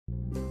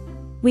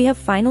We have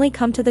finally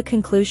come to the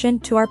conclusion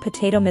to our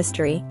potato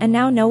mystery and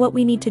now know what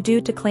we need to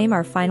do to claim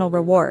our final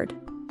reward.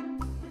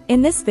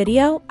 In this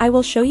video, I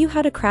will show you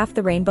how to craft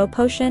the rainbow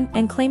potion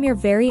and claim your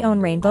very own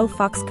rainbow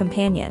fox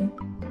companion.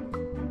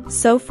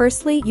 So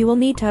firstly, you will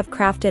need to have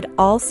crafted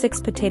all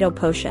 6 potato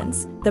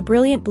potions: the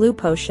brilliant blue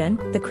potion,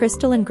 the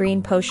crystalline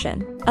green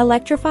potion,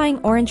 electrifying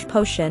orange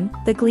potion,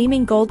 the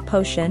gleaming gold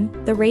potion,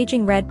 the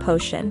raging red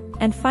potion,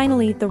 and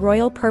finally the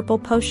royal purple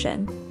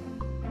potion.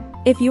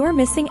 If you are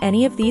missing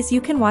any of these,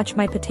 you can watch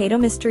my potato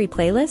mystery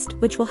playlist,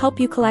 which will help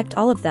you collect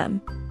all of them.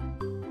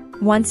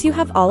 Once you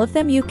have all of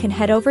them, you can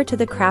head over to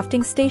the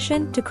crafting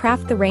station to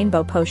craft the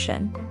rainbow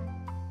potion.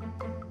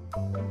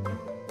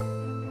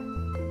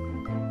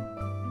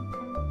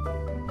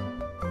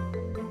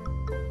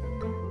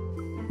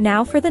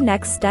 Now for the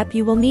next step,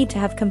 you will need to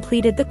have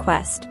completed the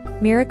quest,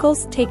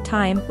 Miracles Take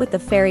Time with the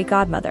Fairy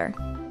Godmother.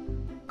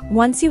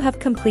 Once you have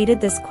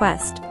completed this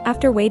quest,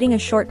 after waiting a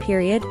short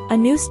period, a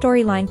new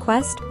storyline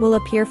quest will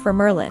appear for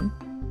Merlin.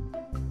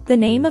 The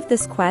name of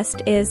this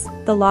quest is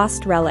The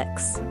Lost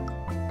Relics.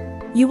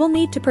 You will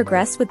need to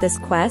progress with this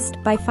quest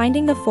by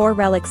finding the 4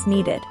 relics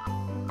needed.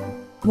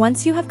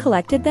 Once you have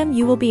collected them,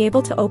 you will be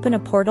able to open a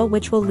portal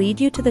which will lead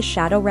you to the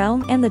Shadow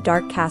Realm and the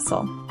Dark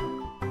Castle.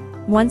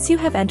 Once you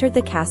have entered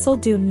the castle,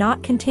 do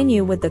not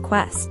continue with the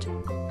quest.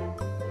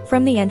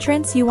 From the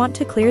entrance, you want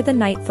to clear the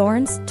night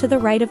thorns to the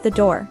right of the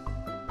door.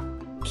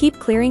 Keep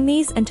clearing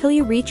these until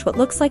you reach what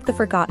looks like the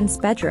Forgotten's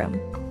bedroom.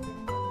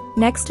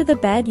 Next to the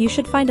bed, you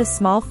should find a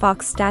small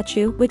fox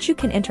statue which you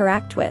can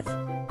interact with.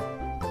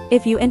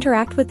 If you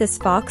interact with this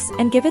fox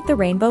and give it the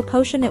rainbow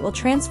potion, it will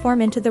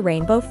transform into the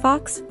rainbow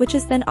fox, which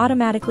is then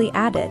automatically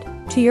added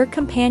to your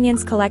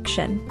companion's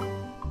collection.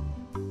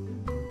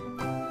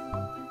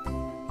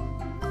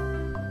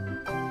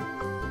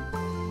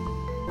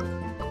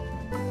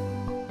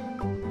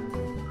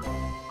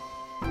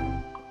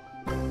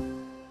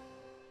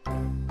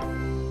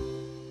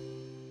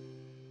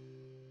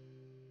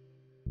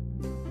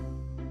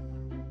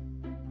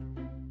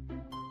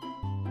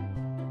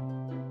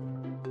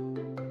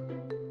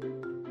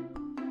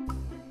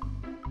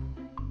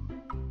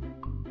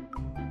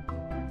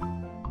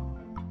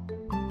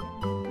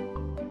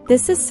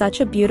 This is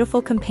such a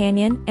beautiful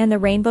companion, and the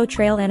rainbow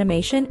trail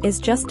animation is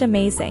just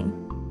amazing.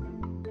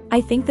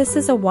 I think this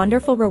is a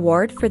wonderful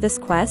reward for this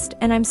quest,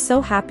 and I'm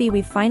so happy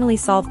we finally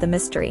solved the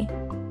mystery.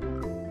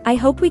 I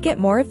hope we get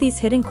more of these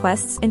hidden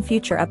quests in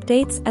future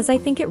updates, as I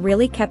think it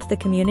really kept the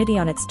community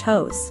on its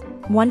toes,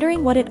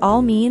 wondering what it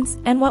all means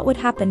and what would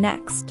happen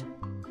next.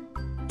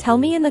 Tell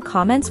me in the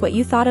comments what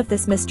you thought of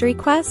this mystery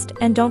quest,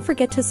 and don't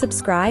forget to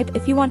subscribe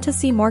if you want to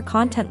see more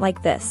content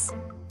like this.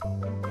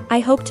 I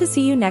hope to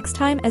see you next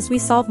time as we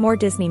solve more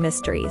Disney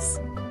mysteries.